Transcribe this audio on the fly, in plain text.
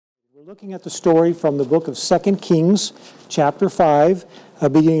We're looking at the story from the book of 2 Kings, chapter 5,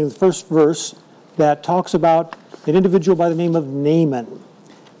 beginning with the first verse, that talks about an individual by the name of Naaman.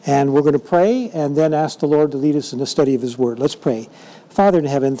 And we're going to pray and then ask the Lord to lead us in the study of His Word. Let's pray. Father in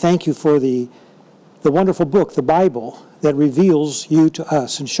heaven, thank you for the wonderful book, the Bible, that reveals you to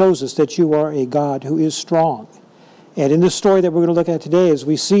us and shows us that you are a God who is strong. And in this story that we're going to look at today, as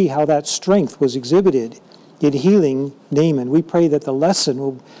we see how that strength was exhibited in healing Naaman, we pray that the lesson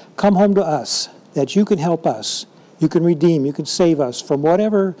will come home to us, that you can help us, you can redeem, you can save us from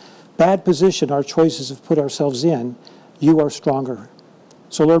whatever bad position our choices have put ourselves in. You are stronger.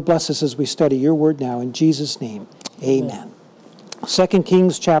 So Lord, bless us as we study your word now. In Jesus' name, amen. 2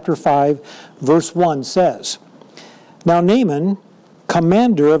 Kings chapter 5, verse 1 says, Now Naaman,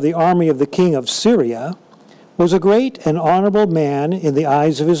 commander of the army of the king of Syria, was a great and honorable man in the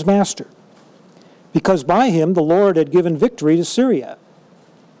eyes of his master, because by him the Lord had given victory to Syria.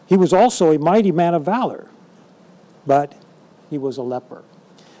 He was also a mighty man of valor, but he was a leper.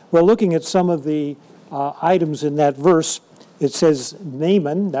 Well, looking at some of the items in that verse, it says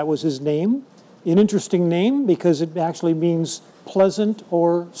Naaman, that was his name. An interesting name because it actually means pleasant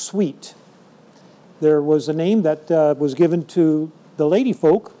or sweet. There was a name that was given to the lady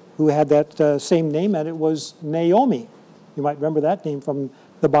folk who had that same name, and it was Naomi. You might remember that name from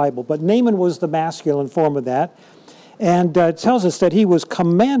the Bible. But Naaman was the masculine form of that. And it tells us that he was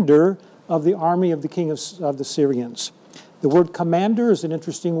commander of the army of the king of the Syrians. The word commander is an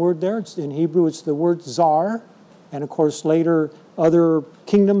interesting word there. In Hebrew, it's the word czar. And of course, later, other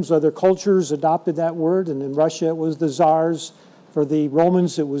kingdoms, other cultures adopted that word. And in Russia, it was the czars. For the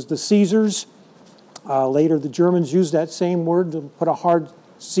Romans, it was the Caesars. Later, the Germans used that same word to put a hard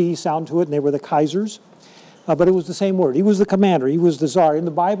C sound to it, and they were the Kaisers. But it was the same word. He was the commander. He was the czar. In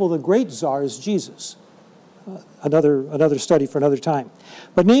the Bible, the great czar is Jesus. Another study for another time.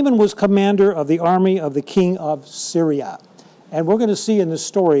 But Naaman was commander of the army of the king of Syria. And we're going to see in this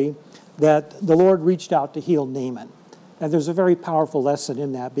story that the Lord reached out to heal Naaman. And there's a very powerful lesson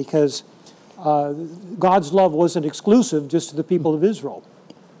in that because God's love wasn't exclusive just to the people of Israel.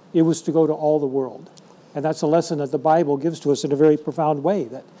 It was to go to all the world. And that's a lesson that the Bible gives to us in a very profound way,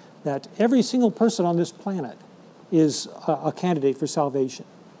 that every single person on this planet is a candidate for salvation.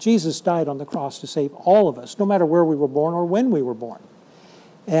 Jesus died on the cross to save all of us, no matter where we were born or when we were born.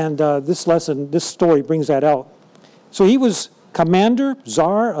 And this story brings that out. So he was commander,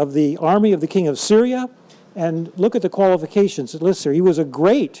 czar of the army of the king of Syria. And look at the qualifications it lists here. He was a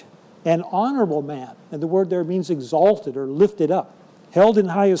great and honorable man. And the word there means exalted or lifted up, held in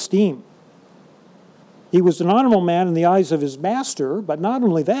high esteem. He was an honorable man in the eyes of his master, but not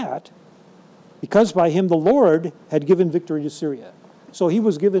only that, because by him the Lord had given victory to Syria. So he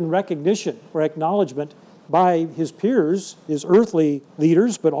was given recognition or acknowledgement by his peers, his earthly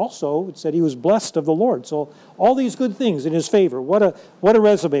leaders, but also it said he was blessed of the Lord. So all these good things in his favor. What a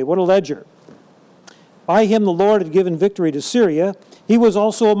resume, what a ledger. By him the Lord had given victory to Syria. He was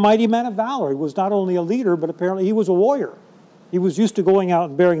also a mighty man of valor. He was not only a leader, but apparently he was a warrior. He was used to going out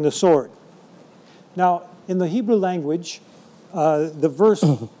and bearing the sword. Now, in the Hebrew language, the verse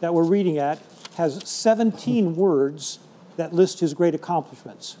that we're reading at has 17 words that list his great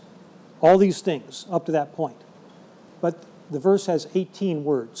accomplishments. All these things up to that point. But the verse has 18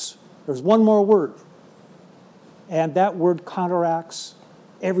 words. There's one more word. And that word counteracts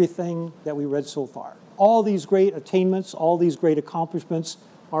everything that we read so far. All these great attainments, all these great accomplishments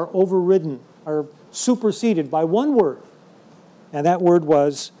are overridden, are superseded by one word. And that word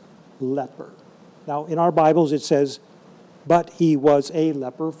was leper. Now, in our Bibles, it says, but he was a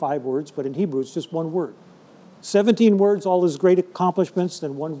leper, 5 words, but in Hebrew, it's just one word. 17 words, all his great accomplishments,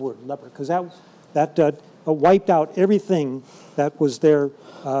 then one word, leper, because that wiped out everything that was there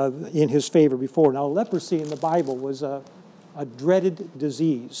in his favor before. Now, leprosy in the Bible was a dreaded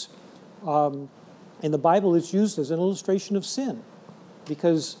disease. In the Bible, it's used as an illustration of sin,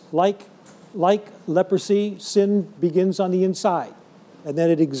 because like leprosy, sin begins on the inside, and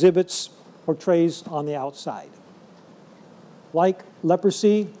then it portrays on the outside. Like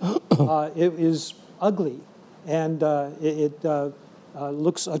leprosy, it is ugly, and it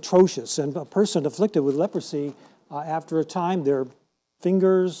looks atrocious. And a person afflicted with leprosy, after a time, their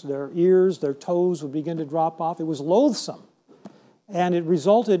fingers, their ears, their toes would begin to drop off. It was loathsome, and it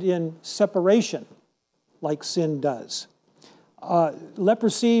resulted in separation, like sin does.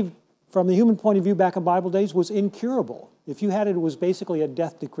 Leprosy, from the human point of view back in Bible days, was incurable. If you had it, it was basically a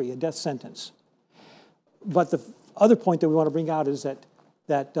death decree, a death sentence. But the other point that we want to bring out is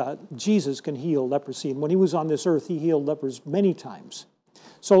that Jesus can heal leprosy. And when he was on this earth, he healed lepers many times.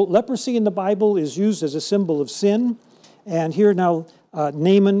 So leprosy in the Bible is used as a symbol of sin. And here now,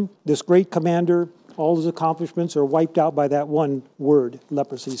 Naaman, this great commander, all his accomplishments are wiped out by that one word,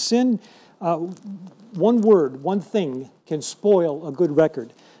 leprosy. Sin, one word, one thing can spoil a good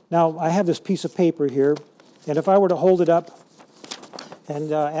record. Now, I have this piece of paper here, and if I were to hold it up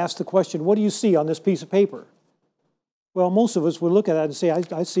and ask the question, what do you see on this piece of paper? Well, most of us would look at it and say,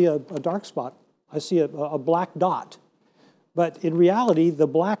 I see a dark spot. I see a black dot. But in reality, the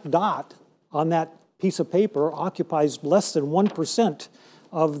black dot on that piece of paper occupies less than 1%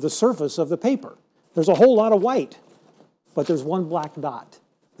 of the surface of the paper. There's a whole lot of white, but there's one black dot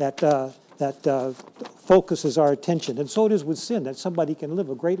that focuses our attention. And so it is with sin, that somebody can live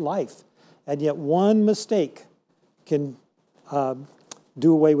a great life, and yet one mistake can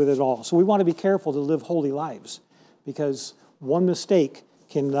do away with it all. So we want to be careful to live holy lives, because one mistake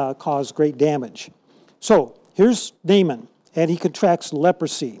can cause great damage. So here's Naaman, and he contracts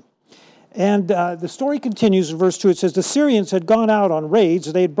leprosy. And the story continues in verse 2. It says, the Syrians had gone out on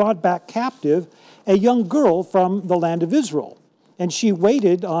raids. They had brought back captive a young girl from the land of Israel, and she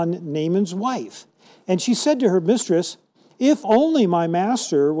waited on Naaman's wife. And she said to her mistress, if only my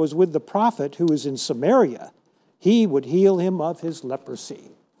master was with the prophet who is in Samaria, he would heal him of his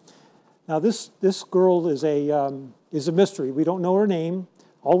leprosy. Now this girl is a mystery. We don't know her name.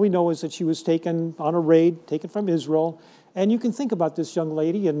 All we know is that she was taken on a raid, taken from Israel. And you can think about this young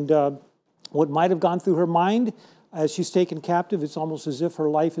lady and what might have gone through her mind as she's taken captive. It's almost as if her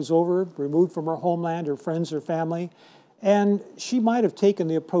life is over, removed from her homeland, her friends, her family. And she might have taken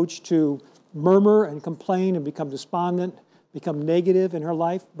the approach to murmur and complain and become despondent, become negative in her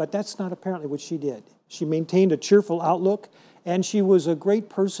life, but that's not apparently what she did. She maintained a cheerful outlook, and she was a great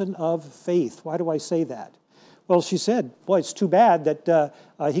person of faith. Why do I say that? Well, she said, boy, it's too bad that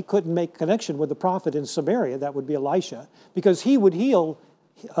he couldn't make connection with the prophet in Samaria, that would be Elisha, because he would heal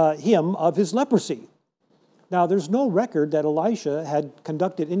him of his leprosy. Now, there's no record that Elisha had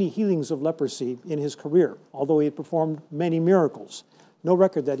conducted any healings of leprosy in his career, although he had performed many miracles. No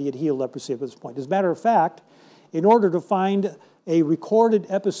record that he had healed leprosy at this point. As a matter of fact, in order to find a recorded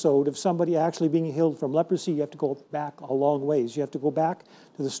episode of somebody actually being healed from leprosy, you have to go back a long ways. You have to go back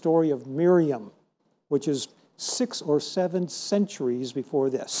to the story of Miriam, which is 6 or 7 centuries before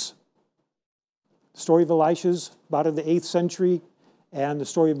this. The story of Elisha's about in the 8th century, and the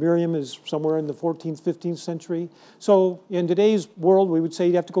story of Miriam is somewhere in the 14th, 15th century. So in today's world, we would say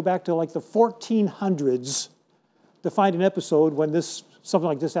you'd have to go back to like the 1400s to find an episode when something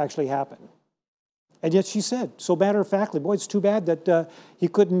like this actually happened. And yet she said, so matter-of-factly, boy, it's too bad that he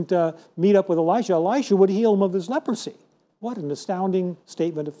couldn't meet up with Elisha. Elisha would heal him of his leprosy. What an astounding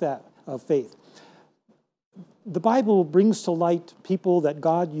statement of faith. The Bible brings to light people that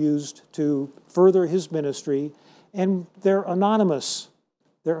God used to further his ministry, and they're anonymous.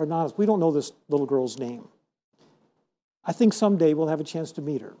 They're anonymous. We don't know this little girl's name. I think someday we'll have a chance to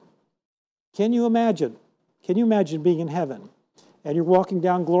meet her. Can you imagine? Can you imagine being in heaven, and you're walking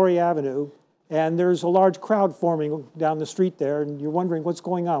down Glory Avenue, and there's a large crowd forming down the street there, and you're wondering what's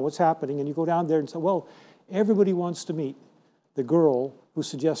going on, what's happening, and you go down there and say, well, everybody wants to meet the girl who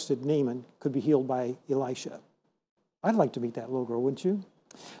suggested Naaman could be healed by Elisha. I'd like to meet that little girl, wouldn't you?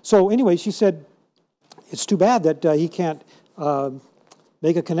 So anyway, she said, it's too bad that he can't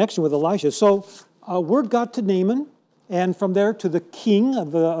make a connection with Elisha. So word got to Naaman, and from there to the king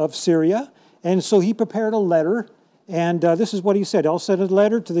of Syria, and so he prepared a letter. And this is what he said. I'll send a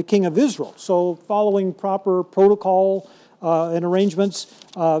letter to the king of Israel. So following proper protocol and arrangements,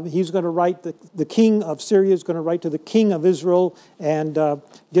 he's going to write, the king of Syria is going to write to the king of Israel and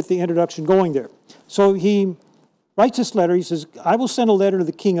get the introduction going there. So he writes this letter. He says, I will send a letter to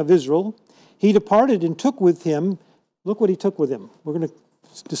the king of Israel. He departed and took with him, look what he took with him. We're going to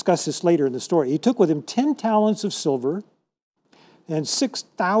discuss this later in the story. He took with him 10 talents of silver and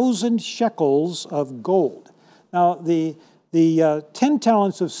 6,000 shekels of gold. Now, the 10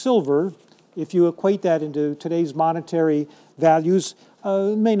 talents of silver, if you equate that into today's monetary values,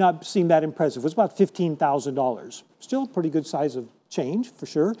 may not seem that impressive. It was about $15,000. Still a pretty good size of change, for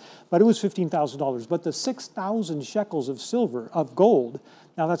sure, but it was $15,000. But the 6,000 shekels of silver, of gold,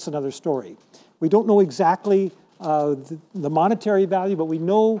 now that's another story. We don't know exactly the monetary value, but we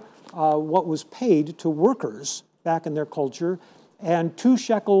know what was paid to workers back in their culture, and 2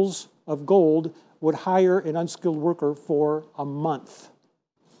 shekels of gold would hire an unskilled worker for a month.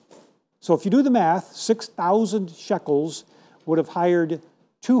 So if you do the math, 6,000 shekels would have hired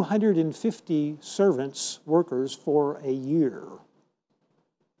 250 servants, workers, for a year.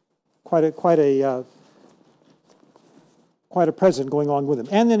 Quite a present going along with him.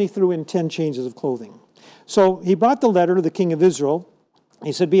 And then he threw in 10 changes of clothing. So he brought the letter to the king of Israel,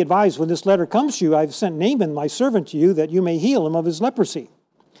 He said, be advised, when this letter comes to you, I've sent Naaman, my servant, to you, that you may heal him of his leprosy.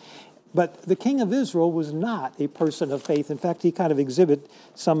 But the king of Israel was not a person of faith. In fact, he kind of exhibited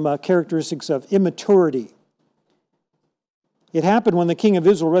some characteristics of immaturity. It happened when the king of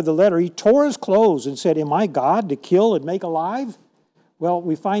Israel read the letter, he tore his clothes and said, am I God to kill and make alive? Well,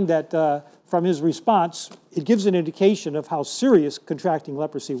 we find that from his response, it gives an indication of how serious contracting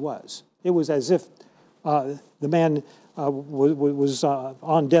leprosy was. It was as if the man was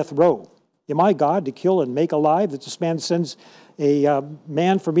on death row. Am I God to kill and make alive, that this man sends a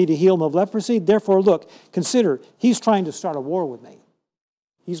man for me to heal him of leprosy? Therefore, look, consider, he's trying to start a war with me.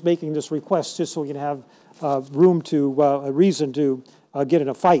 He's making this request just so we can have a reason to get in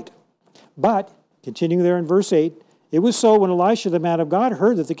a fight. But, continuing there in verse 8, it was so when Elisha, the man of God,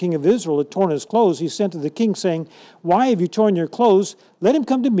 heard that the king of Israel had torn his clothes, he sent to the king, saying, why have you torn your clothes? Let him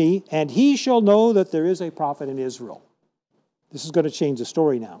come to me, and he shall know that there is a prophet in Israel. This is going to change the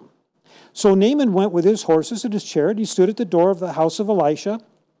story now. So Naaman went with his horses and his chariot. He stood at the door of the house of Elisha.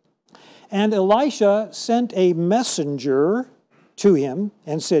 And Elisha sent a messenger to him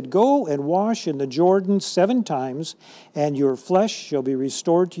and said, go and wash in the Jordan 7 times, and your flesh shall be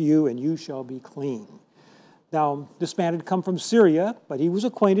restored to you, and you shall be clean. Now, this man had come from Syria, but he was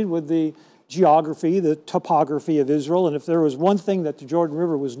acquainted with the geography, the topography of Israel. And if there was one thing that the Jordan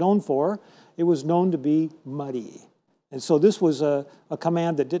River was known for, it was known to be muddy. And so this was a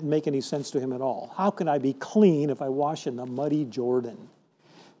command that didn't make any sense to him at all. How can I be clean if I wash in the muddy Jordan?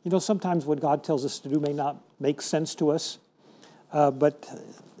 You know, sometimes what God tells us to do may not make sense to us, but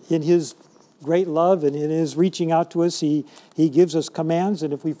in his great love and in his reaching out to us, he gives us commands,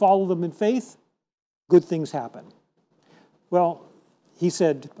 and if we follow them in faith, good things happen. Well, he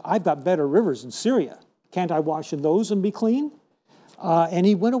said, I've got better rivers in Syria. Can't I wash in those and be clean? And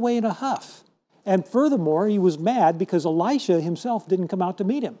he went away in a huff. And furthermore, he was mad because Elisha himself didn't come out to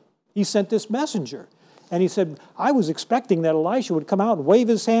meet him. He sent this messenger. And he said, I was expecting that Elisha would come out and wave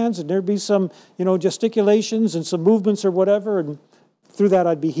his hands and there'd be some, gesticulations and some movements or whatever, and through that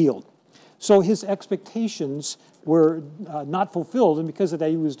I'd be healed. So his expectations were not fulfilled, and because of that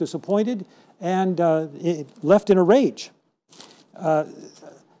he was disappointed and left in a rage.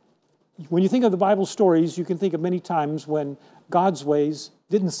 When you think of the Bible stories, you can think of many times when God's ways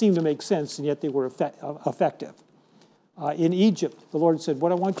didn't seem to make sense, and yet they were effective. In Egypt, the Lord said,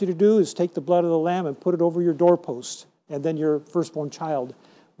 what I want you to do is take the blood of the lamb and put it over your doorpost, and then your firstborn child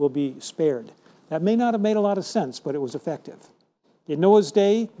will be spared. That may not have made a lot of sense, but it was effective. In Noah's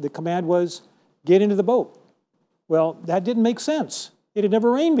day, the command was, get into the boat. Well, that didn't make sense. It had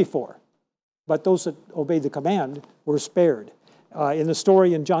never rained before. But those that obeyed the command were spared. In the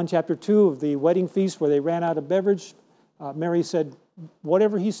story in John chapter 2 of the wedding feast where they ran out of beverage, Mary said,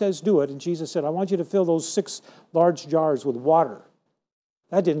 whatever he says, do it. And Jesus said, I want you to fill those 6 large jars with water.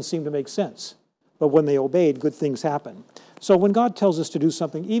 That didn't seem to make sense. But when they obeyed, good things happened. So when God tells us to do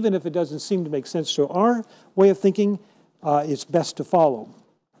something, even if it doesn't seem to make sense to our way of thinking, it's best to follow.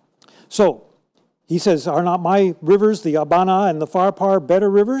 So he says, are not my rivers, the Abana and the Pharpar, better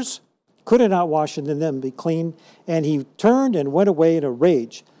rivers? Could I not wash in them and be clean? And he turned and went away in a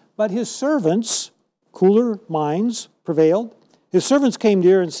rage. But his servants, cooler minds, prevailed. His servants came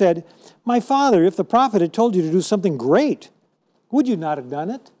near and said, my father, if the prophet had told you to do something great, would you not have done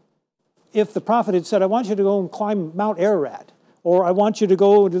it? If the prophet had said, I want you to go and climb Mount Ararat, or I want you to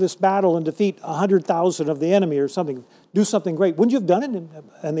go into this battle and defeat 100,000 of the enemy or something, do something great, wouldn't you have done it?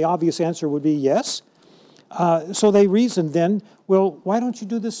 And the obvious answer would be yes. So they reasoned then, well, why don't you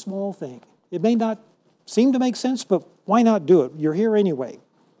do this small thing? It may not seem to make sense, but why not do it? You're here anyway.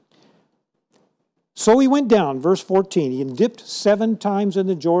 So he went down, verse 14, he dipped 7 times in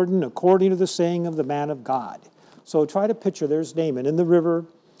the Jordan according to the saying of the man of God. So try to picture, there's Naaman in the river,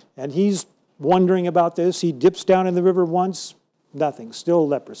 and he's wondering about this. He dips down in the river once, nothing, still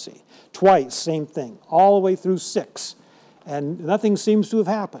leprosy. Twice, same thing, all the way through 6, and nothing seems to have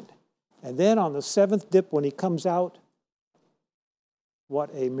happened. And then on the 7th dip, when he comes out, what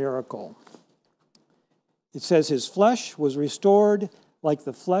a miracle. It says his flesh was restored like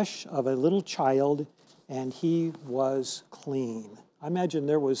the flesh of a little child, and he was clean. I imagine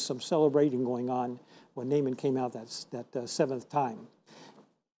there was some celebrating going on when Naaman came out that 7th time.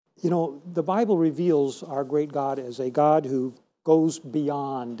 You know, the Bible reveals our great God as a God who goes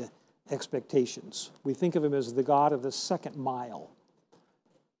beyond expectations. We think of him as the God of the second mile.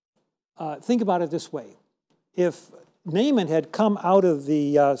 Think about it this way. If Naaman had come out of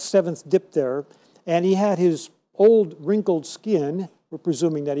the 7th dip there, and he had his old wrinkled skin, we're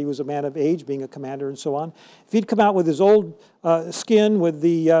presuming that he was a man of age, being a commander and so on. If he'd come out with his old skin with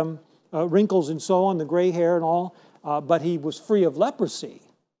the wrinkles and so on, the gray hair and all, but he was free of leprosy,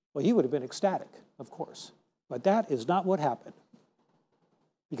 well, he would have been ecstatic, of course. But that is not what happened,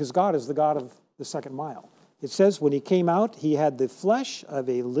 because God is the God of the second mile. It says when he came out, he had the flesh of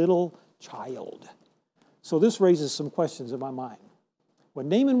a little child. So this raises some questions in my mind. When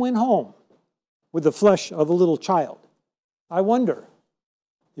Naaman went home with the flesh of a little child, I wonder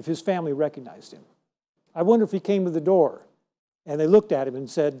if his family recognized him. I wonder if he came to the door and they looked at him and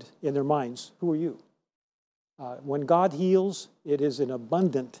said in their minds, "Who are you?" When God heals, it is an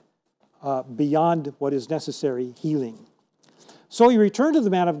abundant, beyond what is necessary healing. So he returned to the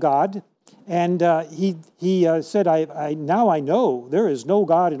man of God, and he said, now I know there is no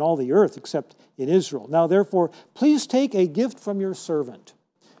God in all the earth except in Israel. Now therefore, please take a gift from your servant.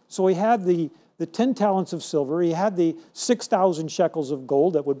 So he had the 10 talents of silver. He had the 6,000 shekels of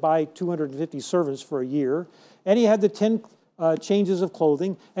gold that would buy 250 servants for a year. And he had the 10 changes of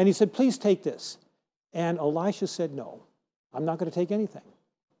clothing. And he said, please take this. And Elisha said, no, I'm not going to take anything.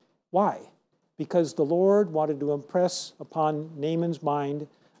 Why? Because the Lord wanted to impress upon Naaman's mind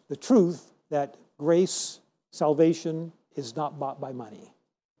the truth that grace, salvation, is not bought by money.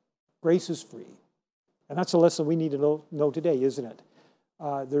 Grace is free. And that's a lesson we need to know today, isn't it?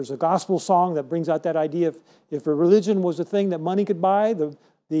 There's a gospel song that brings out that idea. If a religion was a thing that money could buy, the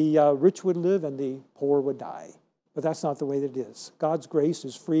rich would live and the poor would die. But that's not the way that it is. God's grace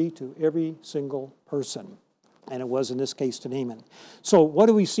is free to every single person. And it was in this case to Naaman. So what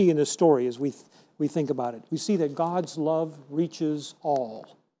do we see in this story as we think about it? We see that God's love reaches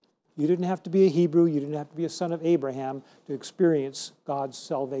all. You didn't have to be a Hebrew. You didn't have to be a son of Abraham to experience God's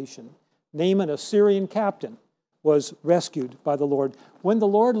salvation. Naaman, a Syrian captain, was rescued by the Lord. When the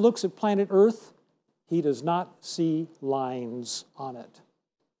Lord looks at planet Earth, he does not see lines on it.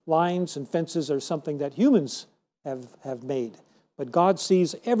 Lines and fences are something that humans have made. But God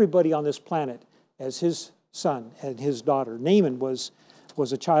sees everybody on this planet as his son and his daughter. Naaman was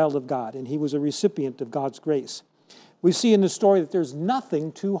a child of God, and he was a recipient of God's grace. We see in the story that there's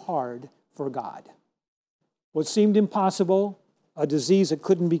nothing too hard for God. What seemed impossible, a disease that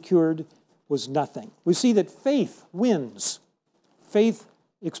couldn't be cured, was nothing. We see that faith wins. Faith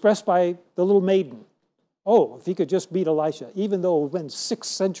expressed by the little maiden. Oh, if he could just beat Elisha, even though it went 6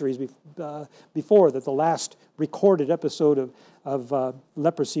 centuries before that the last recorded episode of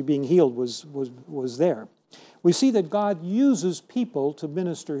leprosy being healed was there. We see that God uses people to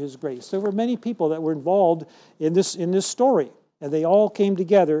minister his grace. There were many people that were involved in this story, and they all came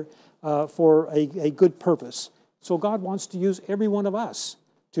together for a good purpose. So God wants to use every one of us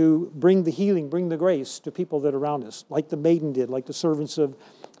to bring the healing, bring the grace to people that are around us, like the maiden did, like the servants of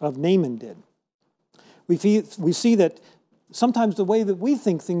Naaman did. We see that sometimes the way that we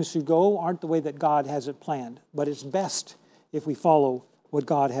think things should go aren't the way that God has it planned, but it's best if we follow what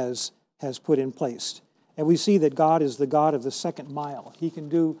God has put in place. And we see that God is the God of the second mile. He can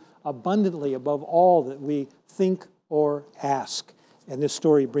do abundantly above all that we think or ask. And this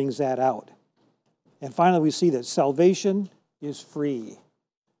story brings that out. And finally, we see that salvation is free.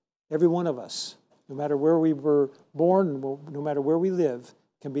 Every one of us, no matter where we were born, no matter where we live,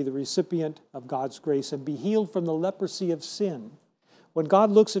 can be the recipient of God's grace and be healed from the leprosy of sin. When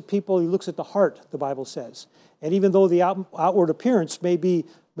God looks at people, he looks at the heart, the Bible says. And even though the outward appearance may be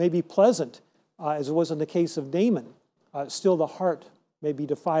pleasant, as it was in the case of Naaman, still the heart may be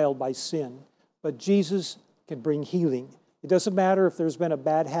defiled by sin. But Jesus can bring healing. It doesn't matter if there's been a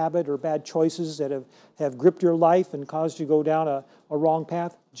bad habit or bad choices that have gripped your life and caused you to go down a wrong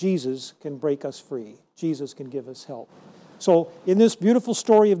path. Jesus can break us free. Jesus can give us help. So in this beautiful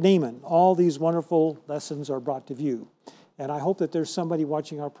story of Naaman, all these wonderful lessons are brought to view. And I hope that there's somebody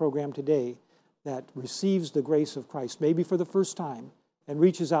watching our program today that receives the grace of Christ, maybe for the first time, and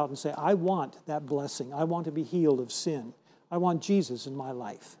reaches out and say, I want that blessing. I want to be healed of sin. I want Jesus in my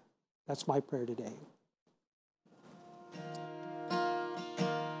life. That's my prayer today.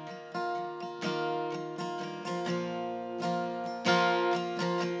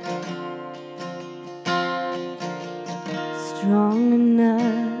 Strong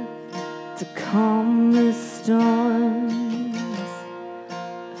enough to calm the storms,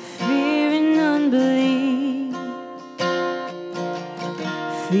 fear and unbelief,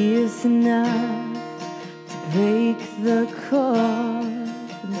 fierce enough to break the cords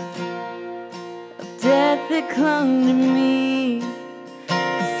of death that clung to me.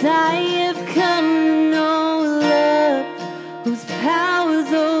 'Cause I have come to know a love whose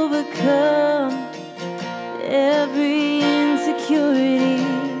powers overcome every insecurity.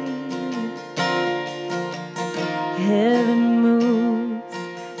 Heaven moves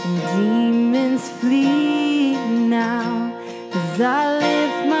and demons flee now as I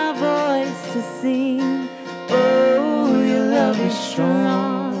lift my voice to sing. Oh,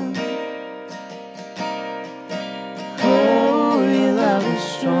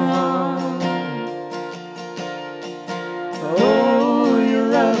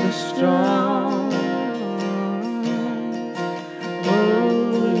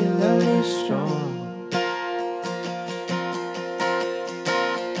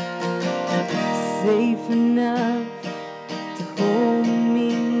 safe enough to hold me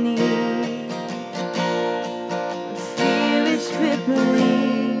near. When fear is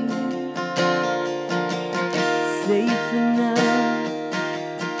crippling, safe enough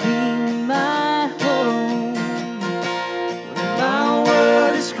to be my home. When my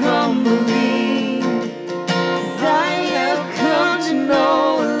world is crumbling, 'cause I have come to know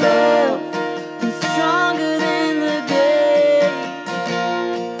a love who's stronger than the day.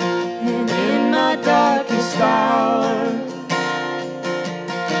 And in my darkest hour,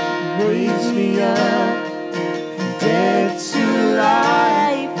 raise me up from death to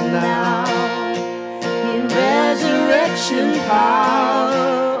life now. In resurrection power,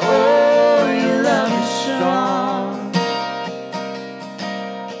 oh, your love is strong.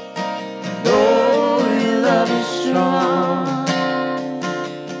 Oh, your love is strong.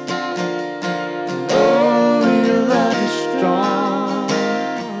 Oh, your love is strong.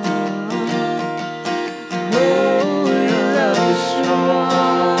 Oh, your love is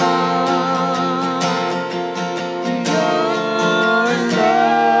strong. Your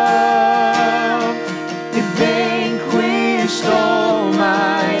love, it vanquished all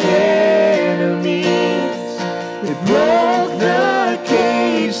my enemies. It broke the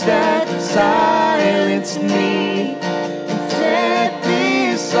cage that silenced me and set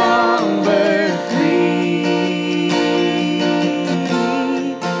this songbird free.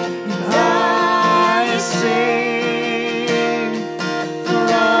 And I sing for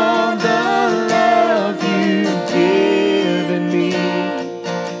all the love you've given me.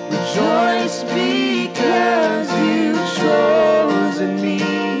 Rejoice because you've chosen me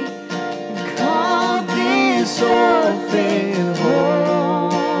and called this orphan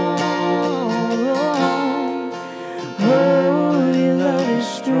home. Oh, your love is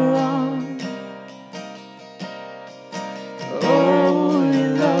strong. Oh,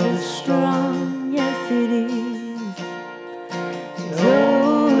 your love is strong. Yes, it is.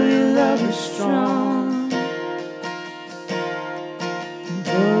 Oh, your love is strong.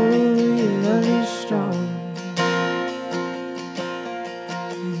 Oh, your love is strong.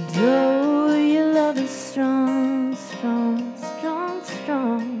 And oh, your love is strong, strong, strong,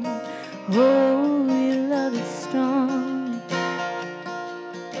 strong. Oh, your love is strong.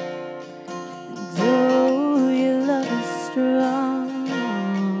 And oh, your love is strong.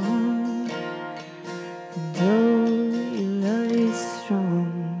 And oh, your love is strong.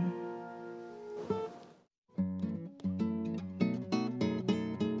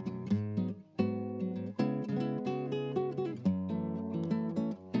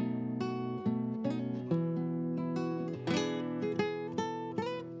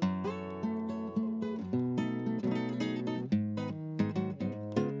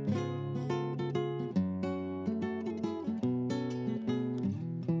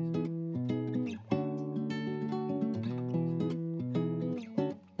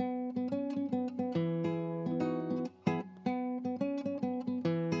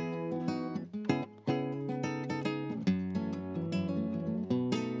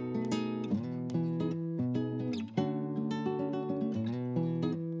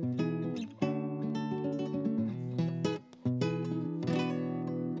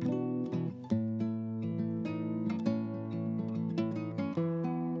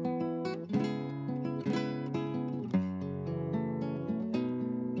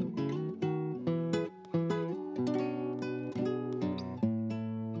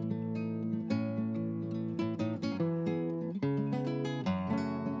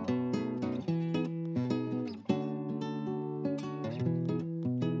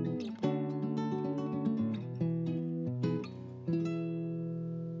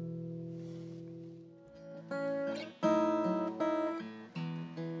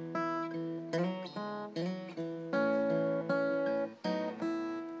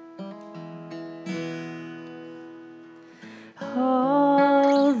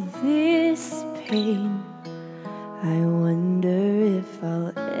 All this pain, I wonder if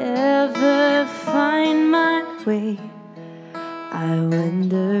I'll ever find my way. I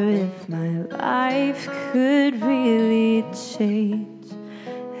wonder if my life could really change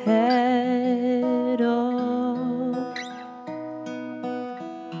at all.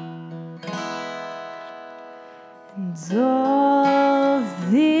 And all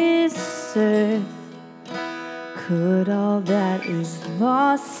this earth, could all that is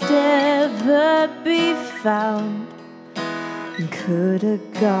lost ever be found? And could a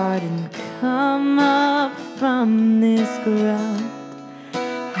garden come up from this ground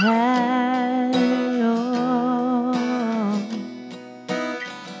at all?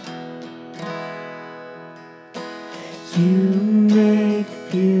 You make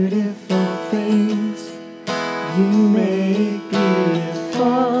beautiful things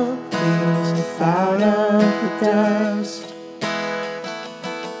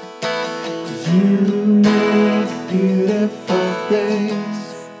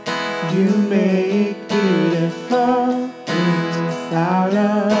You make beautiful things out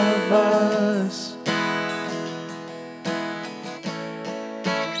of us.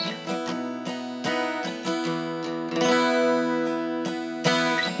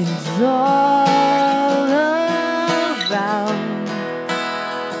 And all around,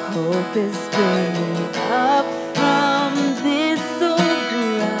 hope is springing up from this old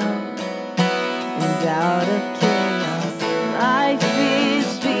ground, and out of chaos, life is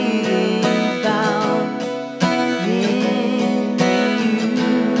being found in you.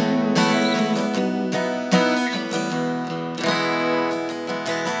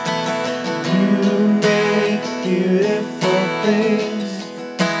 You make beautiful things.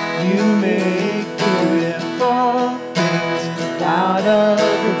 You make beautiful things out of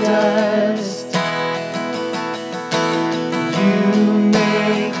the dust. You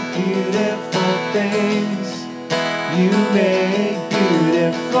make beautiful things. You make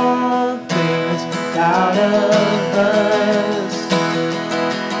beautiful things out of us.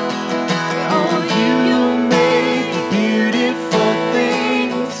 Oh, you make beautiful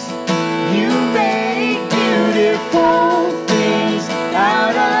things. You make beautiful things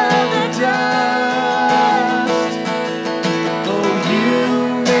out of the dust. Oh, you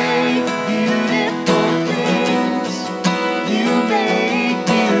make beautiful things. You make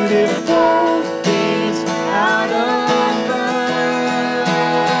beautiful things out of us.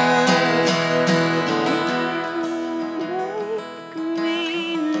 You make me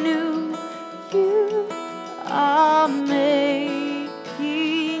new. You are making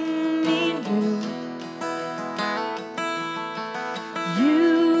me new.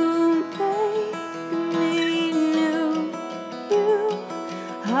 You make me new. You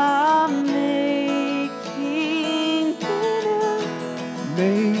are making me new.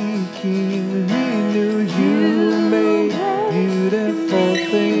 Making me new. You make beautiful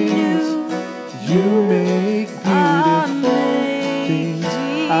things. You